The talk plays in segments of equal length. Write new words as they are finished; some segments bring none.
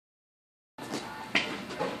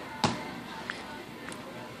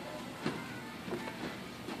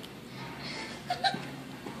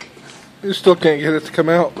You still can't get it to come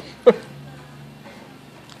out.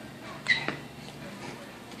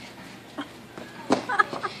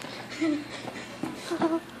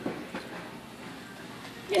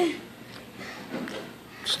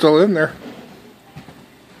 Still in there.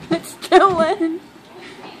 It's still in.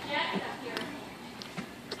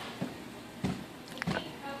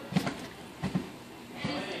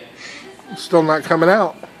 Still not coming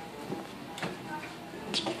out.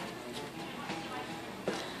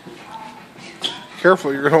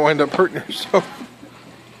 Careful, you're going to wind up hurting yourself.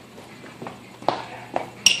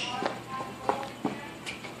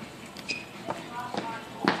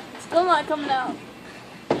 Still not coming out.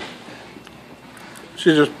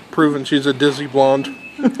 She's just proving she's a dizzy blonde.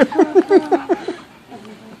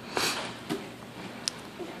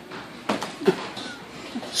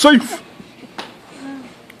 Safe!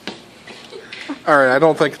 Alright, I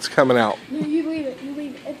don't think it's coming out. No, you leave it. You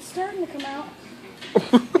leave it. It's starting to come out.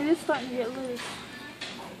 It is starting to get loose.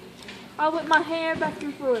 I'll whip my hair back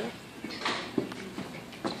and forth.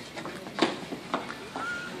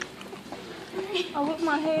 I'll whip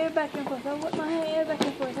my hair back and forth. I'll whip my hair back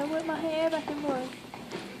and forth. I'll whip my hair back and forth.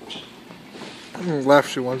 Left,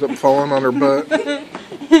 she winds up falling on her butt. Shine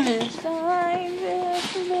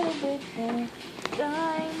just a little bit, hey.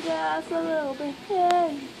 Shine just a little bit,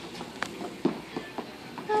 hey.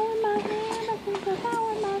 I whip my hair back and forth. I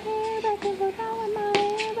whip my hair back and forth. I whip my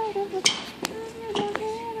hair back and forth.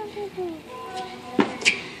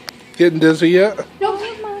 Getting dizzy yet? No.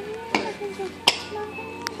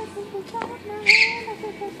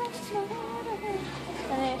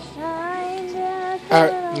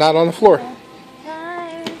 Alright, not on the floor.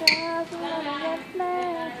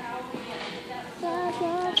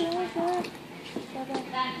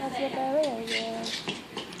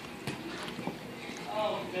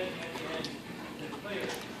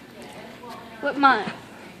 What mine?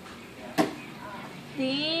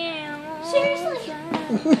 Seriously?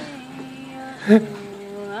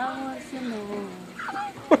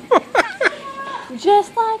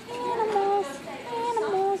 Just like animals.